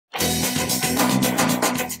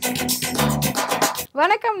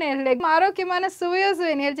வணக்கம் நேயர்களே, ஆரோக்கியமான சுவையோ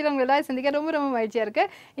சுவை நிகழ்ச்சியில் உங்களை எல்லாரும் சந்திக்க ரொம்ப ரொம்ப மகிழ்ச்சியாக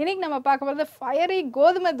இருக்குது. இன்றைக்கி நம்ம பார்க்க போகிறது ஃபயரி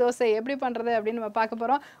கோதுமை தோசை எப்படி பண்ணுறது அப்படின்னு நம்ம பார்க்க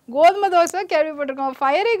போகிறோம். கோதுமை தோசை கேள்விப்பட்டிருக்கோம்,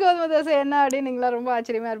 ஃபயரி கோதுமை தோசை என்ன அப்படின்னு நீங்களாம் ரொம்ப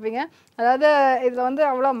ஆச்சரியமாக இருப்பீங்க. அதாவது இதில் வந்து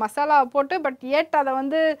அவ்வளோ மசாலா போட்டு பட் ஏட் அதை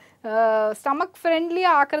வந்து ஸ்டமக்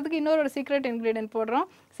ஃப்ரெண்ட்லியாக ஆக்கிறதுக்கு இன்னொரு சீக்ரெட் இன்க்ரீடியன்ட் போடுறோம்.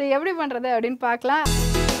 ஸோ எப்படி பண்ணுறது அப்படின்னு பார்க்கலாம்.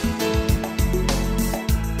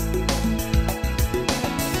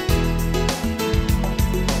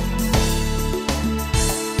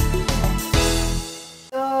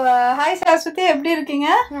 ஹாய் சரஸ்வதி, எப்படி இருக்கீங்க?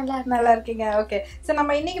 நல்லா இருக்கீங்க. ஓகே, ஸோ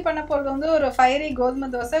நம்ம இன்னைக்கு பண்ண போகிறது வந்து ஒரு ஃபயரி கோதுமை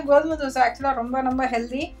தோசை. கோதுமை தோசை ஆக்சுவலாக ரொம்ப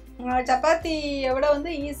ஹெல்தி. சப்பாத்தியை விட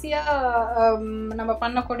வந்து ஈஸியாக நம்ம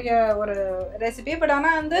பண்ணக்கூடிய ஒரு ரெசிபி. பட்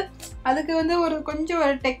ஆனால் வந்து அதுக்கு வந்து கொஞ்சம்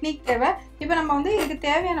ஒரு டெக்னிக் தேவை. இப்போ நம்ம வந்து இதுக்கு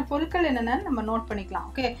தேவையான பொருட்கள் என்னென்னு நம்ம நோட் பண்ணிக்கலாம்.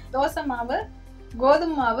 ஓகே, தோசை மாவு,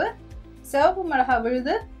 கோதுமை மாவு, சிவப்பு மிளகா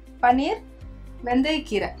விழுது, பன்னீர்,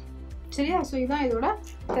 வெந்தயக்கீரை. சரியா? ஸோ இதுதான் இதோட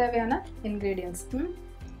தேவையான இன்க்ரீடியன்ஸ்.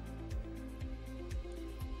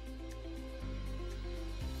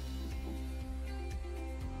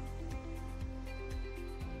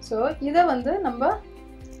 ஸோ இதை வந்து நம்ம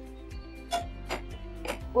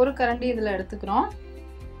ஒரு கரண்டி இதில் எடுத்துக்கிறோம்.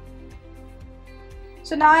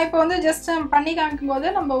 ஸோ நான் இப்போ வந்து ஜஸ்ட் பண்ணி காமிக்கும்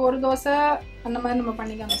போது நம்ம ஒரு தோசை அந்த மாதிரி நம்ம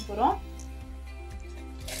பண்ணி காமிக்க போகிறோம்.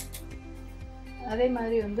 அதே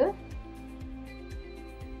மாதிரி வந்து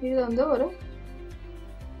இது வந்து ஒரு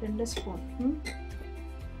 2 ஸ்பூன்.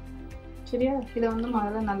 சரியா? இதை வந்து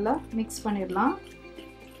முதல்ல நல்லா மிக்ஸ் பண்ணிடலாம்.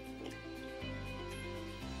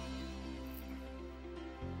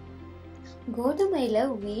 கோதுமையில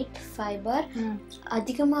வீட் ஃபைபர்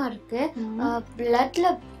அதிகமா இருக்கு.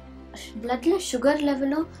 பிளட்ல சுகர்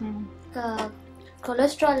லெவலும்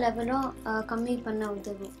கொலஸ்ட்ரால் லெவலும் கம்மி பண்ண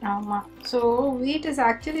உதவும். ஆமா, ஸோ வீட் is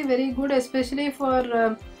actually very good, especially for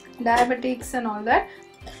diabetics and all that.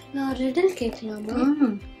 நான் ரிடில் கேட்கலாமா?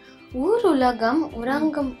 ஊர் உலகம்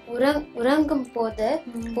உறங்கும்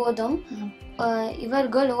போதும்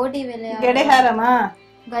இவர்கள் ஓடி விளையாட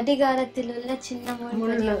கடிகாரத்தில் உள்ள சின்ன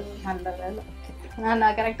முள். நல்ல வேலை, நான்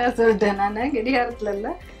கரெக்டா சொல்லிட்டேன். நான் கடிகாரத்துல இல்ல,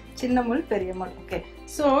 சின்ன முள் பெரிய முள். ஓகே,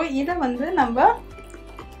 ஸோ இதை வந்து நம்ம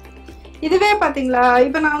இதுவே பாத்தீங்களா,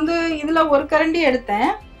 இப்போ நான் வந்து இதுல ஒரு கரண்டி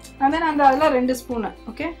எடுத்தேன், அதான் அந்த அதில் 2 spoon.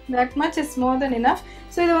 Okay, that much is more then enough.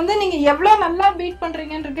 So இதை வந்து நீங்கள் எவ்வளோ நல்லா பீட்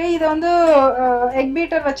பண்ணுறீங்கன்னு இருக்கு. இதை வந்து எக்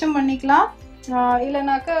பீட்டர் வச்சும் பண்ணிக்கலாம்,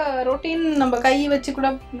 இல்லைனாக்கா ரொட்டீன் நம்ம கை வச்சு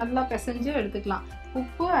கூட நல்லா பிசைஞ்சு எடுத்துக்கலாம்.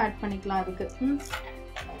 உப்பு ஆட் பண்ணிக்கலாம் அதுக்கு.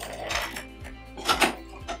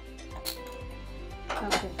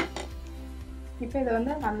 ஓகே, இப்போ இதை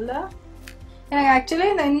வந்து நல்லா, எனக்கு ஆக்சுவலி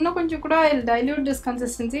இந்த இன்னும் கொஞ்சம் கூட டைல்யூட் திஸ்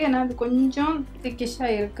கன்சிஸ்டன்சி, ஏன்னா அது கொஞ்சம்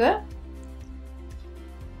திக்கிஷாக இருக்குது.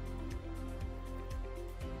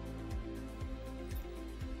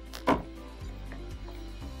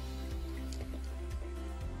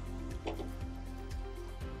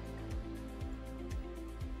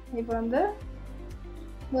 இப்போ வந்து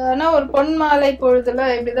ஆனால் ஒரு பொன் மாலை பொழுதுல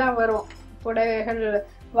இப்படிதான் வரும் புடவைகள்.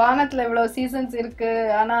 வானத்துல இவ்வளவு சீசன்ஸ் இருக்கு,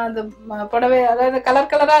 ஆனா அது புடவை அதாவது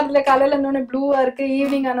கலரா அதுல காலையில இன்னொன்னு ப்ளூவா இருக்கு,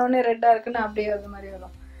 ஈவினிங் ஆனோடனே ரெட்டா இருக்குன்னு அப்படியே அது மாதிரி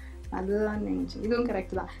வரும். அதுதான் நினைச்சு, இதுவும்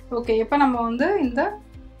கரெக்ட் தான். ஓகே, இப்போ நம்ம வந்து இந்த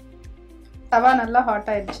தவா நல்லா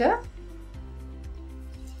ஹாட் ஆயிடுச்சு.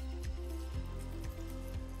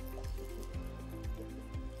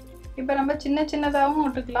 இப்போ நம்ம சின்னதாகவும்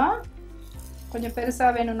விட்டுக்கலாம், கொஞ்சம் பெருசா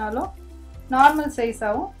வேணும்னாலும் நார்மல்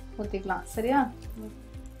சைஸாகவும் ஊற்றிக்கலாம். சரியா?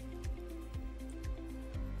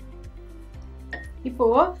 இப்போ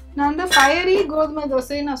நான் வந்து ஃபயரி கோதுமை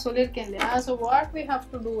தோசை நான் சொல்லியிருக்கேன் இல்லையா. So what we have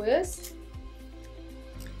to two is,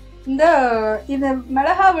 இந்த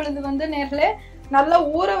மிளகா விழுது வந்து நேர்களே நல்லா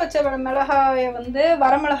ஊற வச்ச மிளகாயை வந்து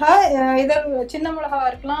வரமிளகா, இதர் சின்ன மிளகா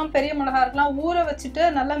இருக்கலாம், பெரிய மிளகா இருக்கலாம், ஊற வச்சுட்டு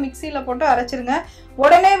நல்லா மிக்சியில் போட்டு அரைச்சிருங்க.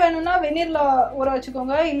 உடனே வேணும்னா வெந்நீரில் ஊற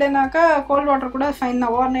வச்சுக்கோங்க, இல்லைனாக்கா கோல்ட் வாட்டர் கூட ஃபைன்.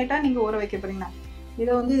 ஓவர் நைட்டாக நீங்கள் ஊற வைக்க போறீங்க.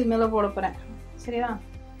 இதை வந்து இது மேலே போட போகிறேன். சரியா?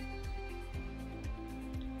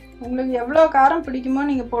 உங்களுக்கு எவ்வளோ காரம் பிடிக்குமோ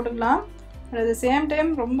நீங்கள் போட்டுக்கலாம். அட் த சேம் டைம்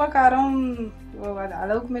ரொம்ப காரம்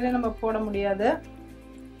அளவுக்கு மேலே நம்ம போட முடியாது.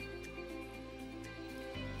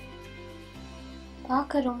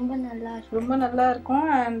 பார்க்க ரொம்ப நல்லா இருக்கும்.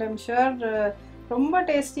 அண்ட் ஐம் ஷுர் ரொம்ப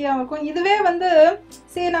டேஸ்டியாகவும் இருக்கும். இதுவே வந்து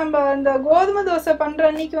நம்ம இந்த கோதுமை தோசை பண்ணுற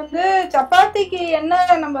அன்னைக்கு வந்து சப்பாத்திக்கு என்ன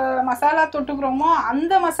நம்ம மசாலா தொட்டுக்கிறோமோ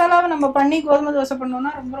அந்த மசாலாவை நம்ம பண்ணி கோதுமை தோசை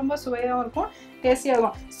பண்ணோம்னா ரொம்ப சுவையாகவும் இருக்கும்,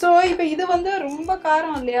 டேஸ்டியாகும். ஸோ இப்போ இது வந்து ரொம்ப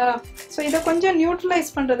காரம் இல்லையா, ஸோ இதை கொஞ்சம்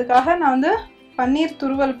நியூட்ரலைஸ் பண்ணுறதுக்காக நான் வந்து பன்னீர்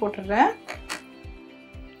துருவல் போட்டுடுறேன்.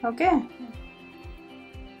 ஓகே,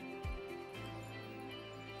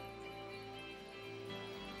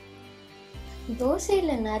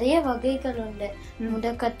 தோசையில நிறைய வகைகள் உண்டு.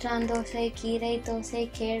 முடக்கற்றான் தோசை, கீரை தோசை,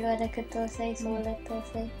 கேழ்வரகு தோசை, சோள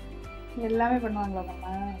தோசை எல்லாமே பண்ணுவாங்களா நம்ம?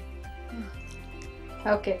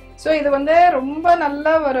 ஓகே, ஸோ இது வந்து ரொம்ப நல்ல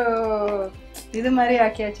ஒரு இது மாதிரி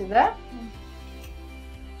ஆக்கியாச்சுதா.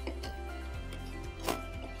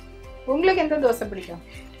 உங்களுக்கு எந்த தோசை பிடிக்கும்?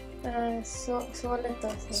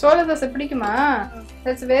 சோள தோசை பிடிக்குமா?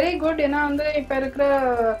 That's very good. ஏன்னா வந்து இப்போ இருக்கிற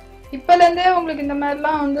இப்போலேருந்தே உங்களுக்கு இந்த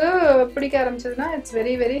மாதிரிலாம் வந்து பிடிக்க ஆரம்பிச்சதுன்னா it's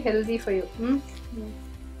very very healthy for you.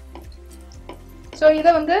 So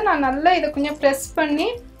இதை வந்து நான் நல்லா இதை கொஞ்சம் ப்ரெஸ் பண்ணி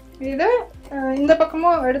இது இந்த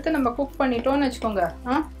பக்கமும் எடுத்து நம்ம குக் பண்ணிட்டோம்னு வச்சுக்கோங்க.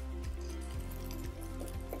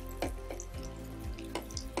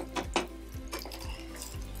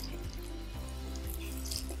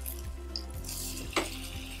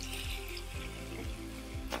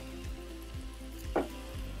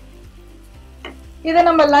 இதை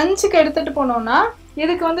நம்ம லஞ்சுக்கு எடுத்துட்டு போனோம்னா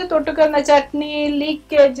இதுக்கு வந்து தொட்டுக்க அந்த சட்னி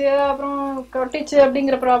லீக்கேஜ் அப்புறம் கொட்டிச்சு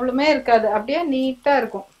அப்படிங்கிற ப்ராப்ளமே இருக்காது. அப்படியே நீட்டா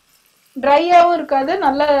இருக்கும், ட்ரையாகவும் இருக்காது,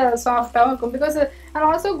 நல்ல சாஃப்டாகவும் இருக்கும். பிகாஸ் அண்ட்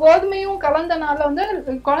ஆல்சோ கோதுமையும் கலந்தனால வந்து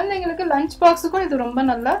குழந்தைங்களுக்கு லஞ்ச் பாக்ஸுக்கும் இது ரொம்ப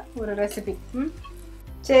நல்ல ஒரு ரெசிபி.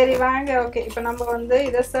 சரி வாங்க, ஓகே, இப்போ நம்ம வந்து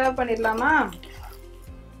இதை சர்வ் பண்ணிடலாமா?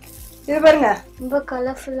 இது பாருங்க, ரொம்ப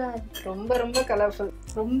கலர்ஃபுல்லா இருக்கு. ரொம்ப ரொம்ப கலர்ஃபுல்,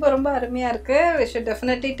 ரொம்ப ரொம்ப அருமையா இருக்கு. we should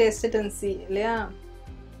definitely taste it and see இல்லையா?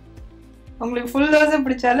 உங்களுக்கு ஃபுல் தோசை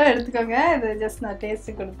பிடிச்சாலும் எடுத்துக்கோங்க. இது ஜஸ்ட் நான்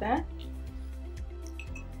டேஸ்ட் கொடுத்தேன்.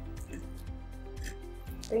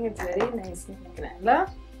 It's very nice நினைக்கிறேன்ல.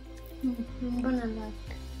 ரொம்ப நல்லா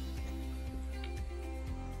இருக்கு.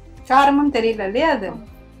 காரமும் தெரியல இல்லையா? அது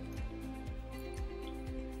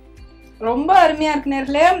ரொம்ப அருமையா இருக்கு.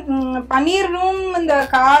 நேர்களே, பன்னீரும் இந்த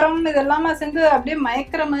காரம் இதெல்லாமே சேர்ந்து அப்படியே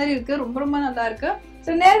மயக்கிற மாதிரி இருக்கு. ரொம்ப ரொம்ப நல்லா இருக்கு.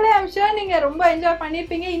 ஸோ நேர்களே, ஐம் ஷூர் நீங்க ரொம்ப என்ஜாய்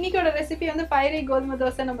பண்ணிருப்பீங்க. இன்னைக்கோட ரெசிபி வந்து ஃபைரி கோதுமை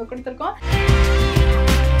தோசை நம்ம கொடுத்துருக்கோம்.